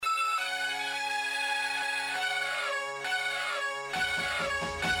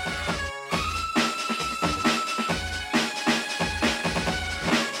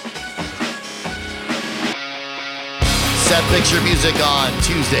Set Picture Music on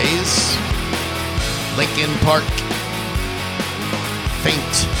Tuesdays. Linkin Park.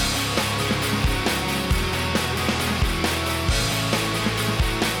 Faint.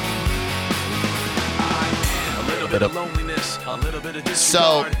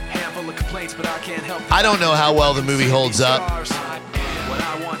 So, I don't know how well the movie holds up.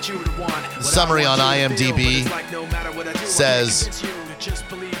 The summary on IMDb says,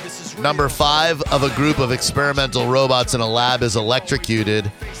 number 5 of a group of experimental robots in a lab is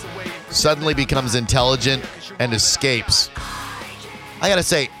electrocuted, suddenly becomes intelligent, and escapes. I gotta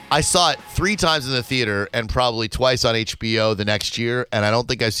say, I saw it 3 times in the theater and probably twice on HBO the next year, and I don't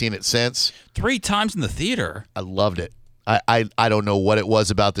think I've seen it since. 3 times in the theater? I loved it. I don't know what it was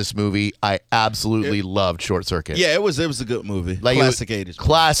about this movie. I absolutely loved Short Circuit. Yeah, it was a good movie. Like classic 80s.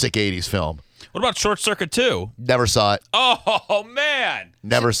 Classic 80s film. What about Short Circuit 2? Never saw it. Oh, man.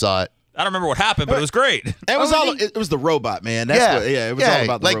 Never saw it. I don't remember what happened, but it was great. It was the robot, man. It was all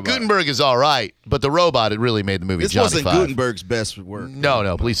about the like robot. Gutenberg is all right, but the robot, it really made the movie This Johnny wasn't Five. Gutenberg's best work.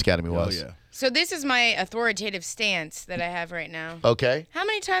 No, Police Academy was. Oh, yeah. So this is my authoritative stance that I have right now. Okay. How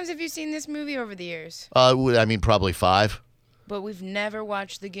many times have you seen this movie over the years? I mean, probably 5. But we've never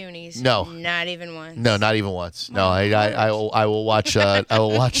watched The Goonies. No. Not even once. No, not even once. No, I will watch I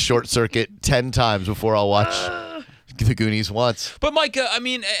will watch Short Circuit 10 times before I'll watch The Goonies once. But Mike, I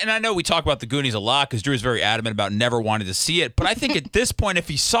mean, and I know we talk about The Goonies a lot because Drew's very adamant about never wanting to see it. But I think at this point, if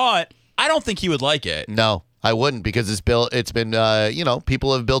he saw it, I don't think he would like it. No, I wouldn't, because it's been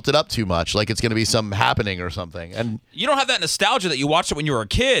people have built it up too much, like it's going to be some happening or something. And you don't have that nostalgia that you watched it when you were a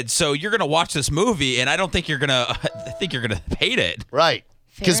kid, so you're going to watch this movie, and I don't think you're going to hate it. Right.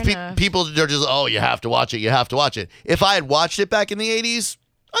 Because Fair people are just, you have to watch it, you have to watch it. If I had watched it back in the 80s,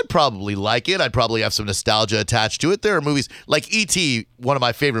 I'd probably like it. I'd probably have some nostalgia attached to it. There are movies like E.T., one of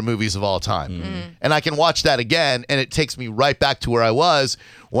my favorite movies of all time. Mm-hmm. And I can watch that again, and it takes me right back to where I was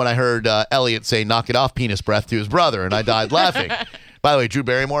when I heard Elliot say, "Knock it off, penis breath," to his brother, and I died laughing. By the way, Drew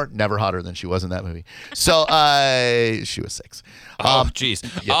Barrymore, never hotter than she was in that movie. So she was 6.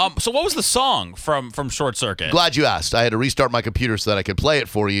 Jeez. Yeah. So what was the song from Short Circuit? Glad you asked. I had to restart my computer so that I could play it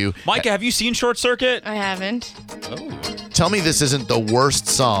for you. Micah, have you seen Short Circuit? I haven't. Oh. Tell me this isn't the worst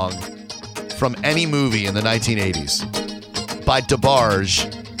song from any movie in the 1980s. By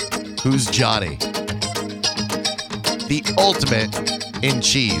DeBarge, Who's Johnny? The ultimate in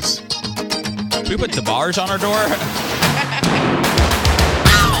cheese. Can we put DeBarge on our door?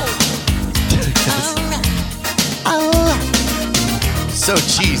 So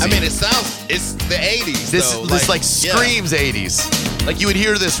cheesy. I mean, it's the 80s. This screams 80s. Like you would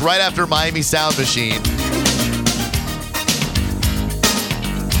hear this right after Miami Sound Machine.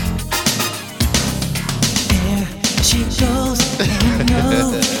 There she goes, and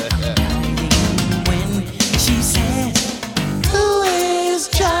when she said, "Who is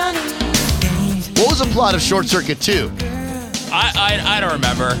Johnny?" What was the plot of Short Circuit 2? I don't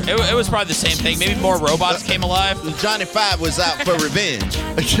remember. It was probably the same thing. Maybe more robots came alive. Johnny Five was out for revenge.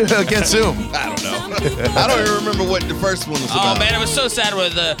 Against whom? I don't know. I don't even remember what the first one was about. Oh man, it was so sad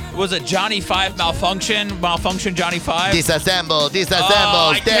with was it Johnny Five malfunction Johnny Five? Disassemble,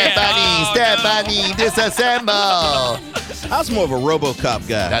 Stephanie, disassemble. I was more of a RoboCop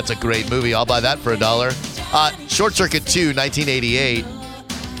guy. That's a great movie. I'll buy that for $1. Short Circuit 2, 1988.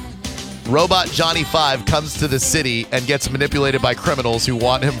 Robot Johnny Five comes to the city and gets manipulated by criminals who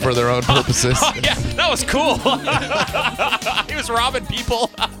want him for their own purposes. Oh, yeah, that was cool. He was robbing people.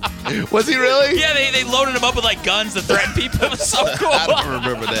 Was he really? Yeah, they loaded him up with like guns to threaten people. It was so cool. I don't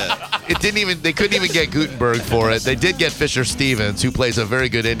remember that. They couldn't even get Gutenberg for it. They did get Fisher Stevens, who plays a very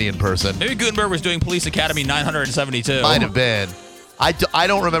good Indian person. Maybe Gutenberg was doing Police Academy 972. Might have been. I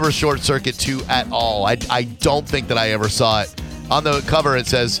don't remember Short Circuit 2 at all. I don't think that I ever saw it. On the cover it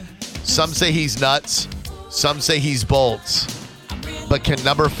says, "Some say he's nuts, some say he's bolts. But can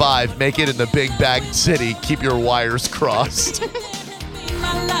number 5 make it in the big bag city? Keep your wires crossed."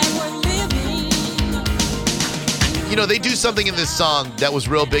 You know, they do something in this song that was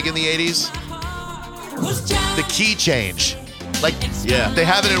real big in the 80s. The key change. Like, they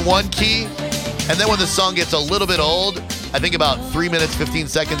have it in one key, and then when the song gets a little bit old, I think about 3 minutes, 15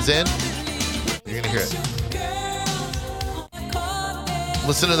 seconds in, you're going to hear it.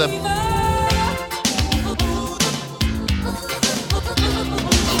 Listen to them.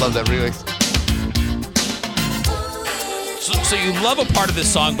 I love that remix. So you love a part of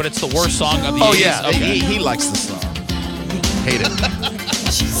this song, but it's the worst song of the 80s? Oh, yeah. Okay. He likes the song. Hate it.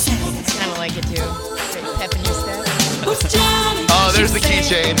 It's kind of like it too. Straight pep in your step. Oh, there's the key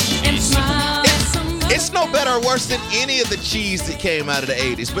change. It's It's no better or worse than any of the cheese that came out of the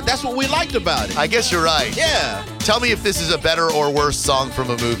 80s, but that's what we liked about it. I guess you're right. Yeah. Tell me if this is a better or worse song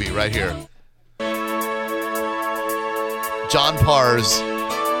from a movie right here. John Parr's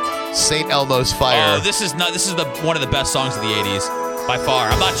St. Elmo's Fire. Oh, this is one of the best songs of the 80s by far.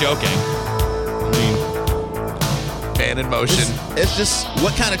 I'm not joking. Man in Motion. It's just,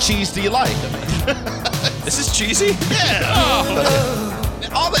 what kind of cheese do you like? I mean, This is cheesy? yeah. Oh,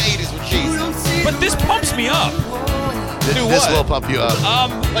 All the 80s were cheesy. but this pumps me up. Do This what? will pump you up.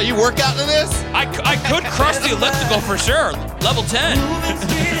 Oh, you work out to this? I could crush the elliptical for sure. Level 10.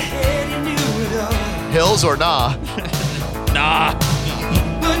 Hills or nah? Nah.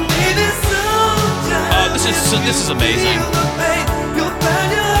 Oh, this is amazing.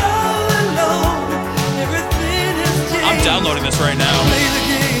 I'm downloading this right now.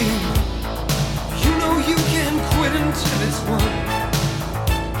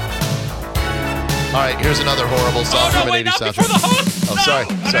 All right, here's another horrible song Oh, from no, an wait, 80s not before the soundtrack. hook. Oh, No. sorry,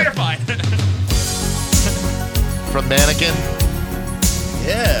 Oh, no, sorry. you're fine. From Mannequin.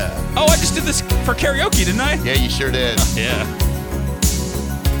 Yeah. Oh, I just did this for karaoke, didn't I? Yeah, you sure did. Yeah.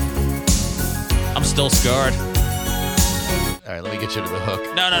 I'm still scarred. All right, let me get you to the hook.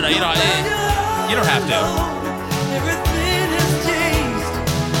 No, you don't have to.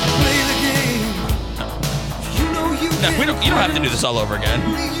 No, you don't have to do this all over again.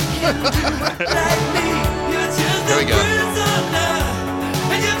 Here we go.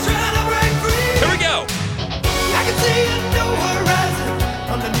 Here we go.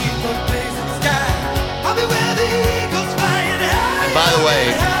 And by the way,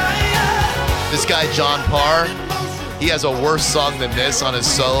 this guy John Parr, he has a worse song than this on his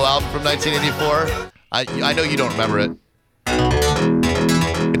solo album from 1984. I know you don't remember it.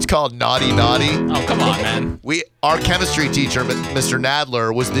 It's called Naughty Naughty. Oh, come on, man. Our chemistry teacher, Mr.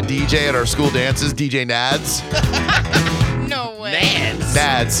 Nadler, was the DJ at our school dances, DJ Nads. No way.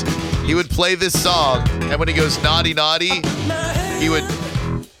 Nads. He would play this song, and when he goes naughty naughty, he would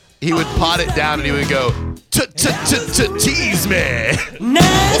pot it down and he would go tease me.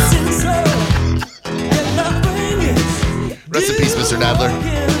 Rest in peace, Mr. Nadler.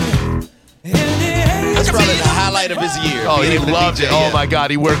 That's probably the highlight of his year. Oh, being he able to loved DJ, it. Oh yeah. my God,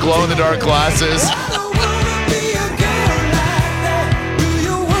 he wore glow in the dark glasses.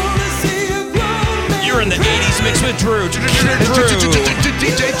 You're in the 80s mixed with Drew.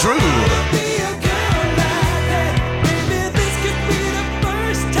 DJ Drew.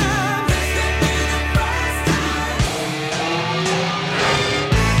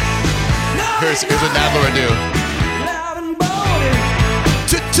 Here's what Nadler would do.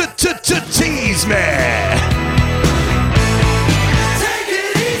 Tease me.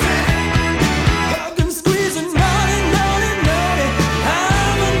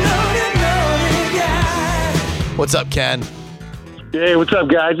 What's up, Ken? Hey, what's up,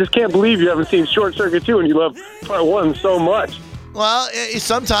 guys? Just can't believe you haven't seen Short Circuit 2 and you love Part 1 so much. Well,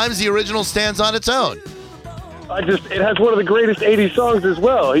 sometimes the original stands on its own. It has one of the greatest 80s songs as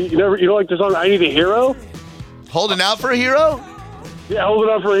well. You don't like the song I Need a Hero? Holding out for a hero? Yeah, Hold It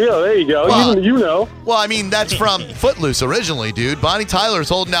Out for a Hero. There you go. Well, you know. Well, I mean, that's from Footloose originally, dude. Bonnie Tyler's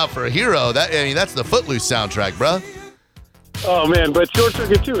Holding Out for a Hero. That's the Footloose soundtrack, bruh. Oh, man, but Short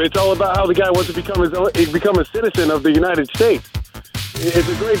Circuit 2, it's all about how the guy wants to become a citizen of the United States. It's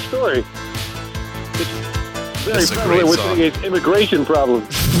a great story. It's very That's a prevalent great with song. its immigration problem.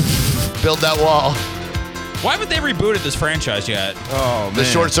 Build that wall. Why haven't they rebooted this franchise yet? Oh, man. The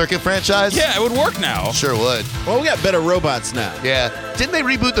Short Circuit franchise? Yeah, it would work now. Sure would. Well, we got better robots now. Yeah. Didn't they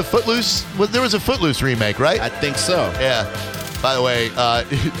reboot the Footloose? There was a Footloose remake, right? I think so. Yeah. By the way,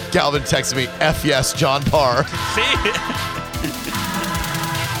 Galvin texted me, F yes, John Parr. See?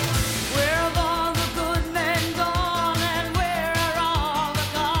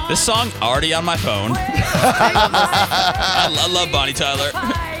 This song already on my phone. I love Bonnie Tyler.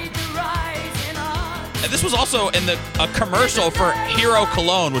 And this was also in a commercial for Hero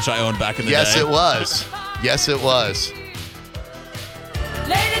Cologne, which I owned back in the day. Yes, it was. Yes, it was.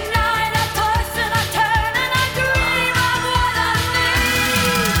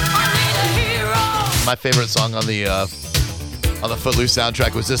 My favorite song on the Footloose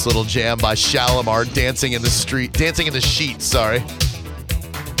soundtrack was this little jam by Shalimar, Dancing in the Sheets, sorry.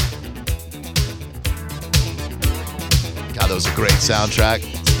 God, that was a great soundtrack.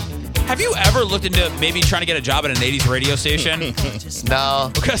 Have you ever looked into maybe trying to get a job at an 80s radio station?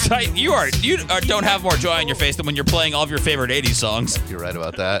 No, Because you don't have more joy on your face than when you're playing all of your favorite 80s songs. you're right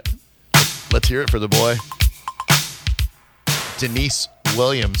about that. Let's hear it for the boy. Denise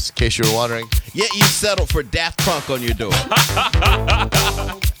Williams, in case you were wondering. Yet you settled for Daft Punk on your door.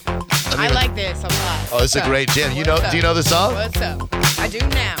 Let I like this a lot. Oh, it's a great jam. You know? Do you know the song? What's up? I do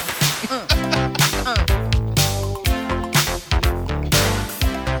now.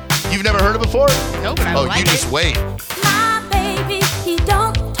 You've never heard it before? No, but I Oh, like you just it. wait. My baby, he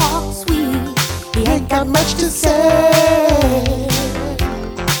don't talk sweet. He ain't got much to say.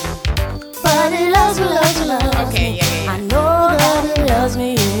 But he loves me, loves me, loves Okay, me. yeah. I know that he loves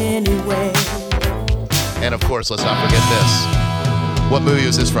me anyway. And of course, let's not forget this. What movie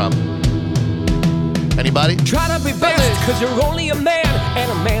was this from? Anybody? Try to be best, cause you're only a man,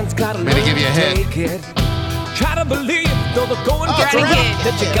 and a man's gotta I'm gonna give you a hint. take it. Try to believe, though the going Oh, gets it's a rough, hit.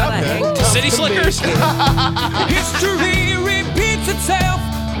 that you gotta hang tough. City to Slickers? make it. History repeats itself.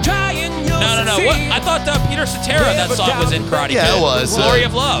 Trying you'll No. succeed. What? I thought Peter Cetera, that song was in Karate Kid. Yeah, it was. Glory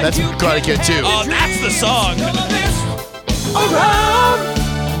of Love. That's Karate Kid 2. Oh, that's the song. None of this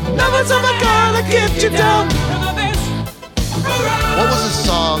around. Never some gonna get you down. None of this around. What was the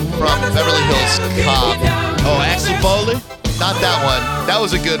song from Beverly Hills Cop? Oh, Axel Foley? Not that one. That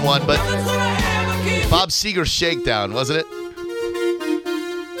was a good one, but Bob Seger's Shakedown, wasn't it?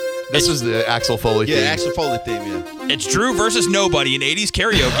 This was the Axel Foley Yeah, theme. Axel Foley theme, yeah. It's Drew versus Nobody in 80s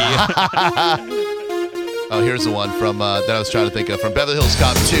karaoke. Oh, here's the one from that I was trying to think of from Beverly Hills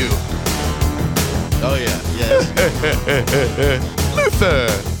Cop 2. Oh, yeah. Yes. Luther.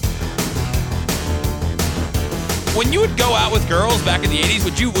 When you would go out with girls back in the 80s,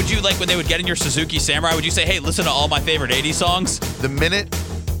 would you like when they would get in your Suzuki Samurai, would you say, hey, listen to all my favorite 80s songs? The minute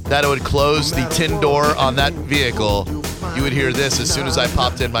that it would close the tin door on that vehicle, you would hear this as soon as I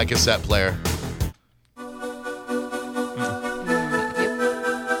popped in my cassette player.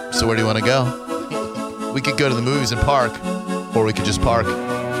 So where do you want to go? We could go to the movies and park, or we could just park.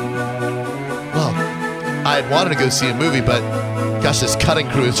 Well, I had wanted to go see a movie, but gosh, this cutting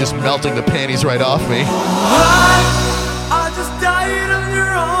crew is just melting the panties right off me. I just died in your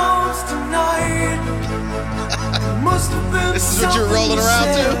arms tonight. Must have been This is what you're rolling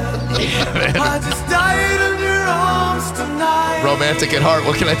around to? I just died in your arms tonight. Romantic at heart,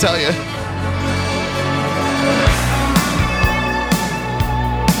 what can I tell you?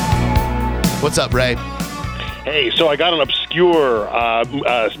 What's up, Ray? Hey, so I got an obscure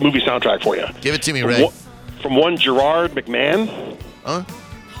movie soundtrack for you. Give it to me, Ray. From one Gerard McMahon. Huh?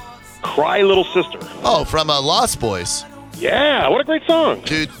 Cry Little Sister. Oh, from Lost Boys. Yeah, what a great song.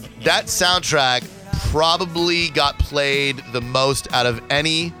 Dude, that soundtrack probably got played the most out of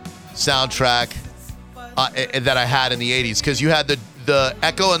any soundtrack that I had in the 80s. Because you had the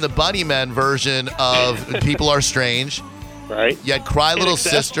Echo and the Bunnymen version of People Are Strange. Right. You had Cry Little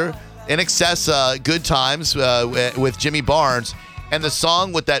Excess. Sister. In Excess, Good Times with Jimmy Barnes. And the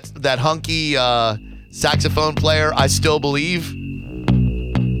song with that hunky saxophone player, I Still Believe.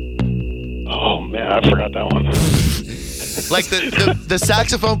 Oh, man, I forgot that one. Like the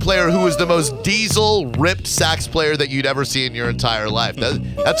saxophone player who was the most diesel ripped sax player that you'd ever see in your entire life.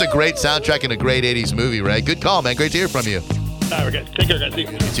 That's a great soundtrack and a great 80s movie, Ray. Good call, man. Great to hear from you. All right, we're good. Take care, guys. See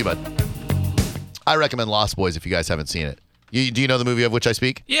you. You too, bud. I recommend Lost Boys if you guys haven't seen it. Do you know the movie of which I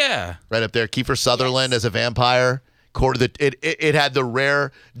speak? Yeah. Right up there. Kiefer Sutherland as a vampire. It had the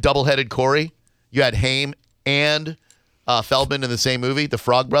rare double-headed Corey. You had Haim and Feldman in the same movie, the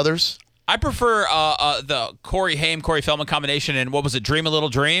Frog Brothers. I prefer the Corey Haim, Corey Feldman combination and what was it, Dream a Little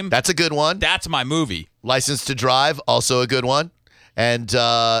Dream? That's a good one. That's my movie. License to Drive, also a good one. And,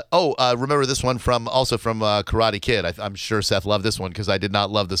 remember this one from Karate Kid. I'm sure Seth loved this one because I did not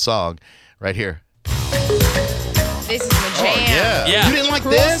love the song. Right here. This is the jam. Yeah. You didn't like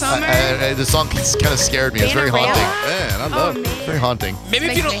Cruel this? Summer. The song kind of scared me. It's very Banana haunting. Man, I Oh, love it. man. Very haunting. Maybe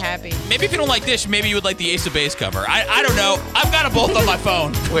if Makes you me don't happy. Maybe if you don't like this, maybe you would like the Ace of Base cover. I don't know. I've got them both on my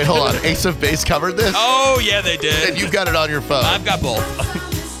phone. Wait, hold on. Ace of Base covered this? Oh yeah, they did. And you've got it on your phone. I've got both.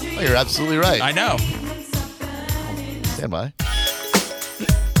 Oh, you're absolutely right. I know. Stand by.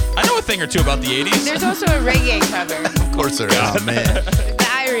 I know a thing or two about the 80s. There's also a reggae cover. Of course there is. Oh, man. The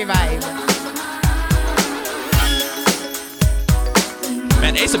Irie Vibe.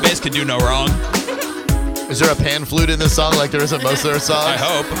 Man, Ace of Base can do no wrong. Is there a pan flute in this song like there is in most of their songs? I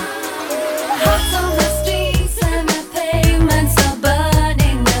hope. Hearts on the streets and the pavements are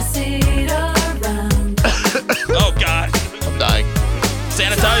burning the city around. Oh God. I'm dying.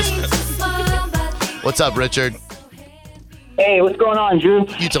 Sanitize. What's up, Richard? Hey, what's going on, Drew?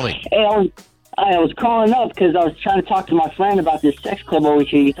 You tell me. Hey, I was calling up because I was trying to talk to my friend about this sex club always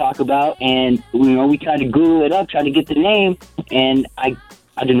hear you talk about, and we tried to Google it up, tried to get the name, and I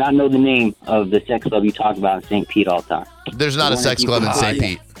do not know the name of the sex club you talk about in St. Pete all the time. There's not a sex club in St.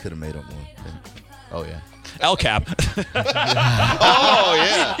 Pete. Could have made up one. Oh, yeah. El Cap. Oh,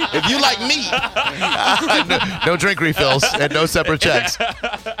 yeah. If you like me. no drink refills and no separate checks.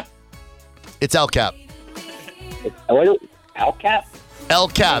 It's El Cap. Al Cap? El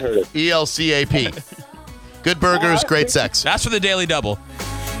Cap. I heard it. ELCAP. Good burgers, great sex. That's for the Daily Double.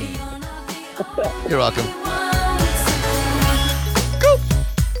 You're welcome.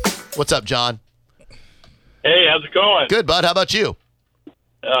 What's up, John? Hey, how's it going? Good, bud. How about you?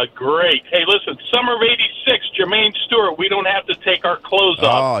 Great. Hey, listen, summer of '86, Jermaine Stewart. We don't have to take our clothes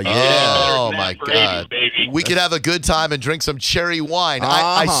off. Oh, yeah. Oh, my God. Baby. We could have a good time and drink some cherry wine.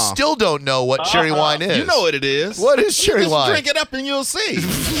 I still don't know what cherry wine is. You know what it is. What is cherry Just wine? drink it up and you'll see.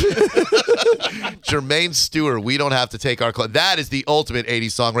 Jermaine Stewart, We Don't Have to Take Our Clothes. That is the ultimate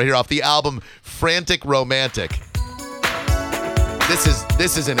 80s song right here off the album Frantic Romantic.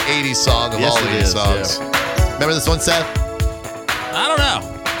 This is an 80s song of Yes, all it 80s is, songs. Remember this one, Seth? I don't know.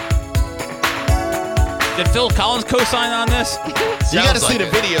 Did Phil Collins co-sign on this? You got to see the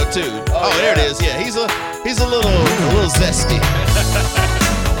video too. Oh, there it is. Yeah, he's a little zesty.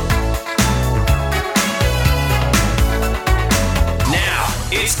 Now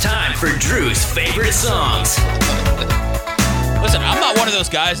it's time for Drew's favorite songs. Listen, I'm not one of those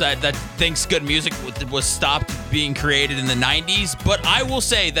guys that thinks good music was stopped being created in the 90s, but I will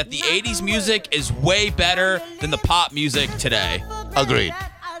say that the 80s music is way better than the pop music today. Agreed.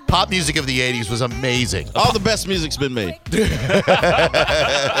 Pop music of the 80s was amazing. All the best music's been made. We're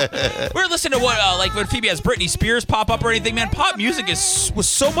listening to what, like when Phoebe has Britney Spears pop up or anything, man, pop music was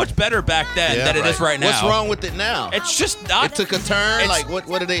so much better back then than it is right now. What's wrong with it now? It's just not. It took a turn. Like, what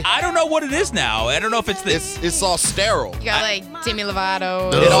did they? I don't know what it is now. I don't know if it's this. It's all sterile. You got like Demi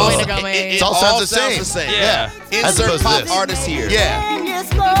Lovato, It all- Selena Gomez. it all sounds the same. Yeah. As Insert opposed to pop this. artist here. Yeah.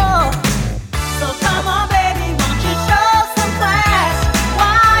 So come on, baby, won't you show some class?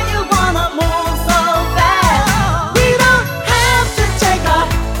 Why you wanna move so fast? We don't have to take our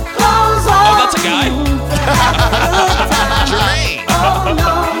clothes off. Oh, that's a guy. Jermaine. Oh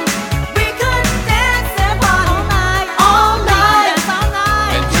no, we could dance and party all night,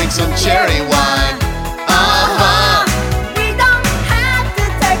 And drink some cherry wine. We don't have to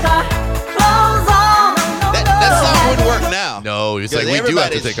take our clothes off. That song wouldn't work now. No, it's like Because we do have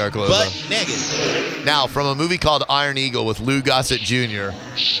to everybody's take our clothes butt off. naked. Now, from a movie called Iron Eagle with Lou Gossett Jr.,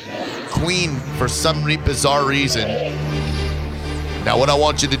 Queen, for some bizarre reason. Now, what I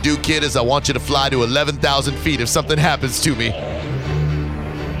want you to do, kid, is I want you to fly to 11,000 feet if something happens to me.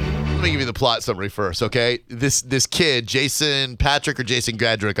 Let me give you the plot summary first, okay? This kid, Jason Patrick or Jason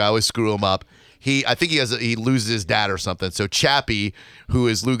Gadrick, I always screw him up. I think he loses his dad or something. So Chappie, who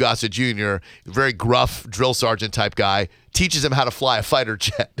is Lou Gossett Jr., very gruff drill sergeant type guy, teaches him how to fly a fighter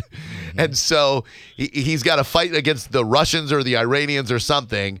jet. And so he's got to fight against the Russians or the Iranians or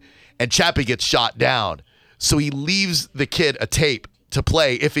something, and Chappie gets shot down. So he leaves the kid a tape to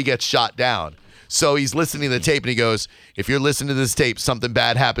play if he gets shot down. So he's listening to the tape and he goes, if you're listening to this tape, something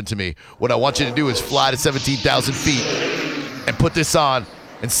bad happened to me. What I want you to do is fly to 17,000 feet and put this on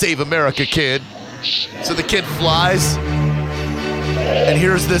and save America, kid. So the kid flies and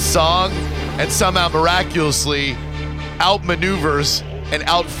hears this song and somehow miraculously outmaneuvers and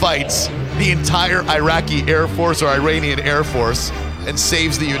outfights the entire Iraqi Air Force or Iranian Air Force and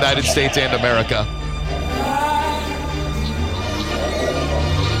saves the United States and America.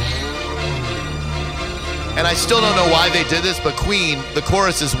 And I still don't know why they did this, but Queen, the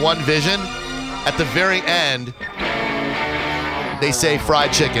chorus is One Vision. At the very end, they say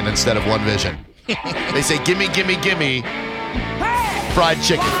fried chicken instead of One Vision. They say, gimme, gimme, gimme, fried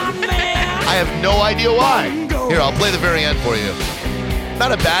chicken. I have no idea why. Here, I'll play the very end for you.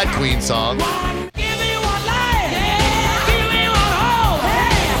 Not a bad Queen song.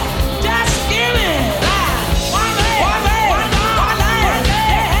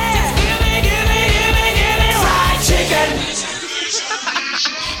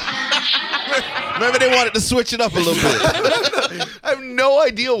 Remember, they wanted to switch it up a little bit. I have no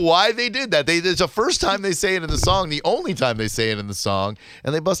idea why they did that. It's the first time they say it in the song, the only time they say it in the song,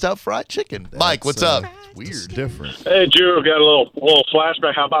 and they bust out fried chicken. Mike, what's up? Weird. Different. Hey, Drew, got a little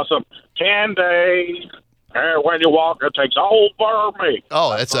flashback. How about some candy? And when you walk, it takes over me.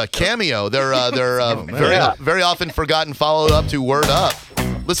 Oh, it's a cameo. They're very often forgotten, followed up to Word Up.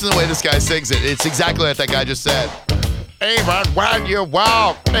 Listen to the way this guy sings it. It's exactly what that guy just said. Even when you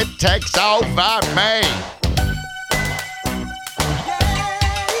walk, it takes over me.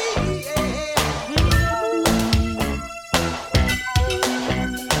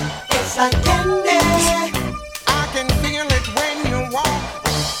 It's like candy. I can feel it when you walk.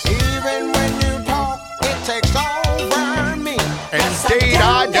 Even when you talk, it takes over me. Indeed,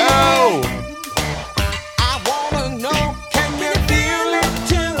 I do. I wanna know, can you feel it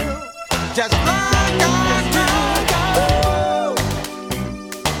too? Just like I do.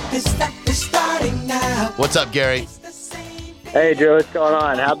 This stuff What's up, Gary? Hey, Drew, what's going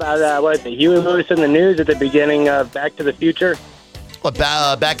on? How about Huey Lewis in the news at the beginning of Back to the Future? What,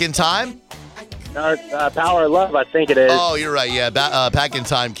 Back in Time? Power of Love, I think it is. Oh, you're right. Yeah, Back in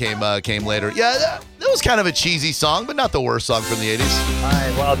Time came later. Yeah, that was kind of a cheesy song, but not the worst song from the 80s. All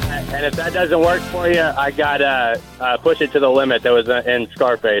right, well, and if that doesn't work for you, I got Push It to the Limit that was in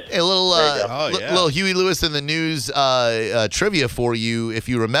Scarface. A little Huey Lewis in the news trivia for you. If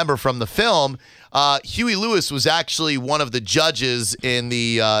you remember from the film, Huey Lewis was actually one of the judges in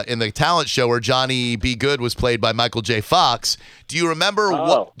the talent show where Johnny B. Good was played by Michael J. Fox. Do you remember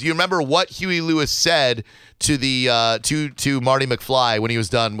what Huey Lewis said to the to Marty McFly when he was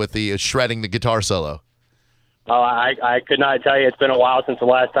done with the shredding the guitar solo? Oh, I could not tell you. It's been a while since the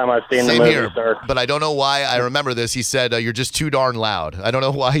last time I've seen the movie, here, sir. But I don't know why I remember this. He said, "You're just too darn loud." I don't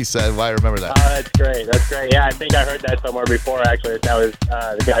know why I remember that. Oh, that's great. That's great. Yeah, I think I heard that somewhere before, actually. That was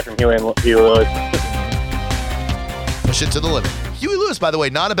the guy from Huey Lewis. Push It to the Limit. Huey Lewis, by the way,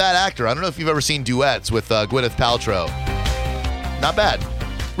 not a bad actor. I don't know if you've ever seen duets with Gwyneth Paltrow. Not bad.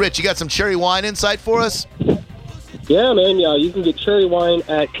 Rich, you got some cherry wine insight for us? Yeah, man. Yeah, you can get cherry wine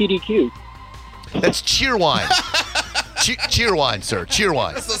at PDQ. That's cheer wine. Cheer wine, sir. Cheer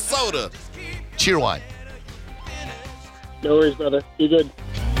wine. That's a soda. Cheer wine. No worries, brother. You're good.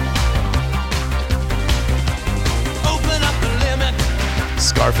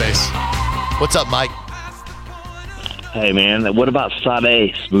 Scarface. What's up, Mike? Hey, man. What about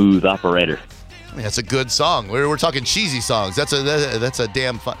Sade, Smooth Operator? I mean, that's a good song. We're talking cheesy songs. That's a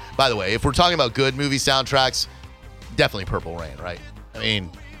damn fun. By the way, if we're talking about good movie soundtracks, definitely Purple Rain, right? I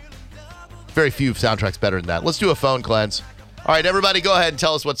mean, very few soundtracks better than that. Let's do a phone cleanse. All right, everybody, go ahead and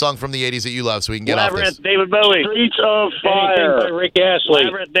tell us what song from the 80s that you love so we can get off this. David Bowie. Streets of Fire. Rick Astley.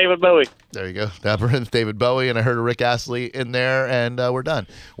 David Bowie. There you go. Labyrinth, David Bowie, and I heard a Rick Astley in there, and we're done.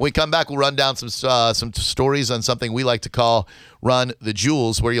 When we come back, we'll run down some stories on something we like to call Run the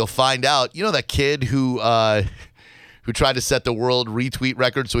Jewels, where you'll find out, you know that kid who tried to set the world retweet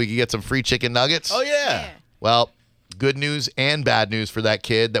record so he could get some free chicken nuggets? Oh, yeah. Well, good news and bad news for that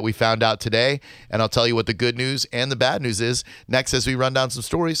kid that we found out today. And I'll tell you what the good news and the bad news is next as we run down some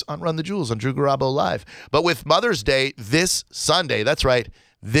stories on Run the Jewels on Drew Garabo Live. But with Mother's Day this Sunday, that's right,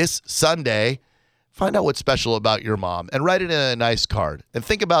 this Sunday, find out what's special about your mom and write it in a nice card. And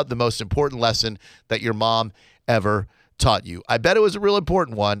think about the most important lesson that your mom ever taught you. I bet it was a real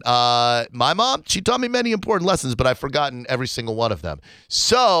important one. My mom, she taught me many important lessons, but I've forgotten every single one of them.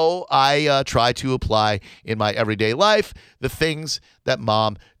 So I try to apply in my everyday life the things that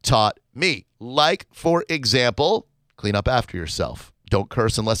mom taught me. Like, for example, clean up after yourself. Don't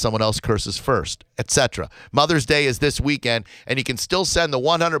curse unless someone else curses first, etc. Mother's Day is this weekend, and you can still send the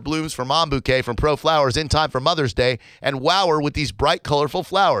 100 Blooms for Mom bouquet from Pro Flowers in time for Mother's Day and wow her with these bright, colorful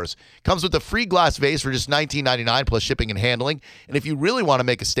flowers. Comes with a free glass vase for just $19.99 plus shipping and handling. And if you really want to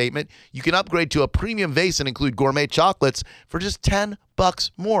make a statement, you can upgrade to a premium vase and include gourmet chocolates for just $10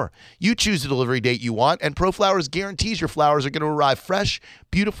 more. You choose the delivery date you want, and Pro Flowers guarantees your flowers are going to arrive fresh,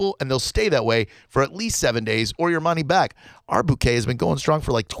 beautiful, and they'll stay that way for at least 7 days or your money back. Our bouquet has been going strong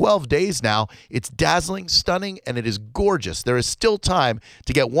for like 12 days now. It's dazzling, stunning, and it is gorgeous. There is still time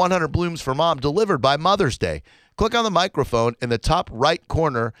to get 100 Blooms for Mom delivered by Mother's Day. Click on the microphone in the top right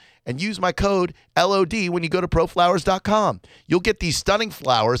corner and use my code LOD when you go to proflowers.com. You'll get these stunning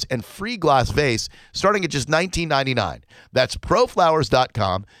flowers and free glass vase starting at just $19.99. That's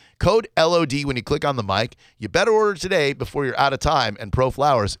proflowers.com. Code LOD when you click on the mic. You better order today before you're out of time, and Pro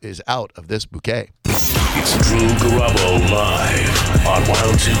Flowers is out of this bouquet. It's Drew Garabo live on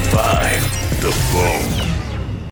 102.5 The Phone.